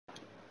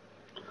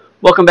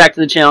Welcome back to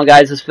the channel,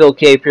 guys. It's Phil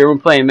Cape here. We're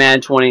playing Madden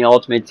 20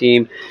 Ultimate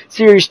Team.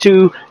 Series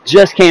 2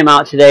 just came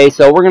out today,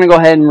 so we're going to go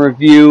ahead and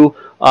review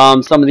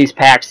some of these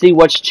packs, see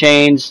what's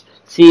changed,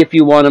 see if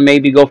you want to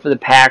maybe go for the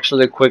packs or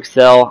the quick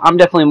sell. I'm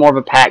definitely more of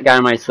a pack guy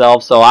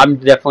myself, so I'm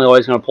definitely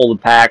always going to pull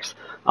the packs.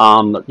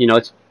 You know,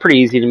 it's pretty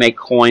easy to make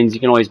coins. You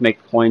can always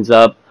make coins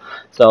up.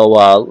 So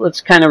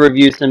let's kind of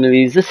review some of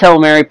these. This Hail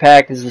Mary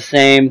pack is the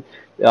same.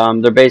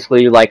 They're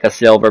basically like a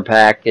silver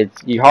pack.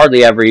 You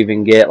hardly ever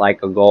even get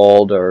like a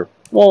gold or...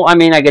 Well, I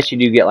mean, I guess you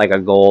do get like a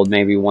gold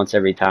maybe once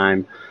every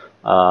time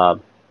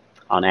on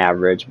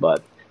average,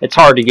 but it's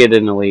hard to get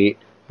an elite.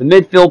 The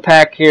midfield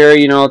pack here,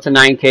 you know, it's a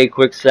 9K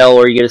quick sell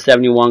or you get a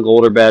 71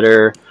 gold or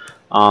better.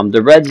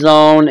 The red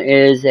zone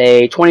is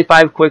a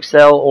 25 quick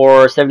sell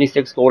or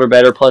 76 gold or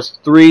better plus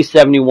 3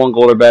 71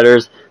 gold or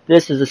betters.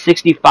 This is a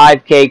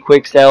 65K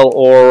quick sell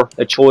or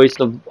a choice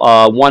of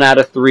 1 out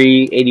of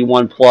 3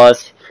 81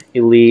 plus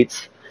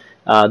elites.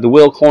 The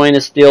wheel coin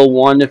is still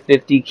 1 to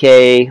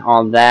 50K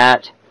on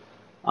that.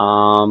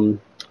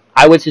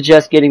 I would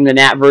suggest getting the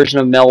Nat version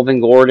of Melvin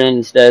Gordon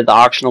instead of the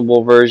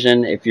auctionable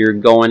version if you're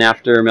going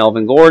after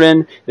Melvin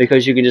Gordon,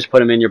 because you can just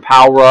put him in your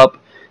power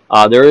up.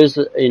 There is,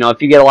 you know,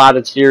 if you get a lot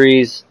of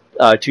series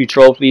 2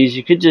 trophies,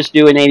 you could just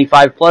do an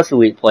 85 plus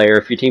elite player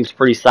if your team's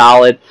pretty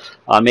solid.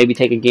 Maybe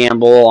take a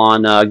gamble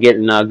on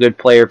getting a good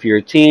player for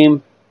your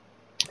team.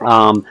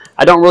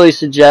 I don't really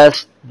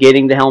suggest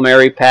getting the Hail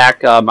Mary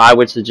pack. I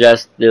would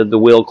suggest the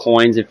wheel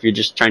coins if you're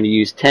just trying to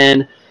use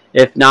 10.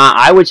 If not,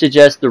 I would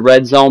suggest the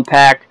red zone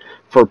pack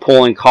for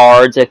pulling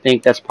cards. I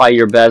think that's probably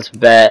your best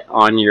bet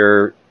on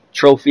your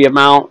trophy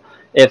amount.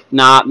 If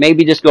not,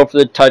 maybe just go for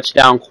the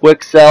touchdown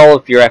quick sell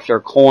if you're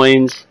after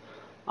coins.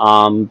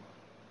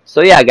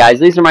 So yeah, guys,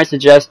 these are my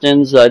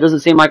suggestions. It doesn't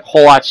seem like a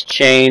whole lot's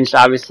changed.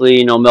 Obviously,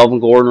 you know, Melvin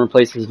Gordon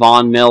replaces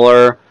Von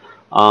Miller.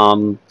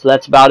 So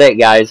that's about it,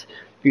 guys.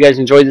 If you guys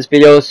enjoyed this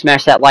video,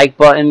 smash that like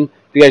button.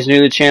 If you guys are new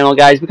to the channel,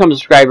 guys, become a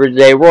subscriber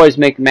today. We're always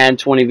making Madden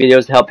 20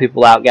 videos to help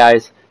people out,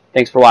 guys.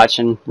 Thanks for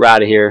watching. We're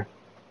out of here.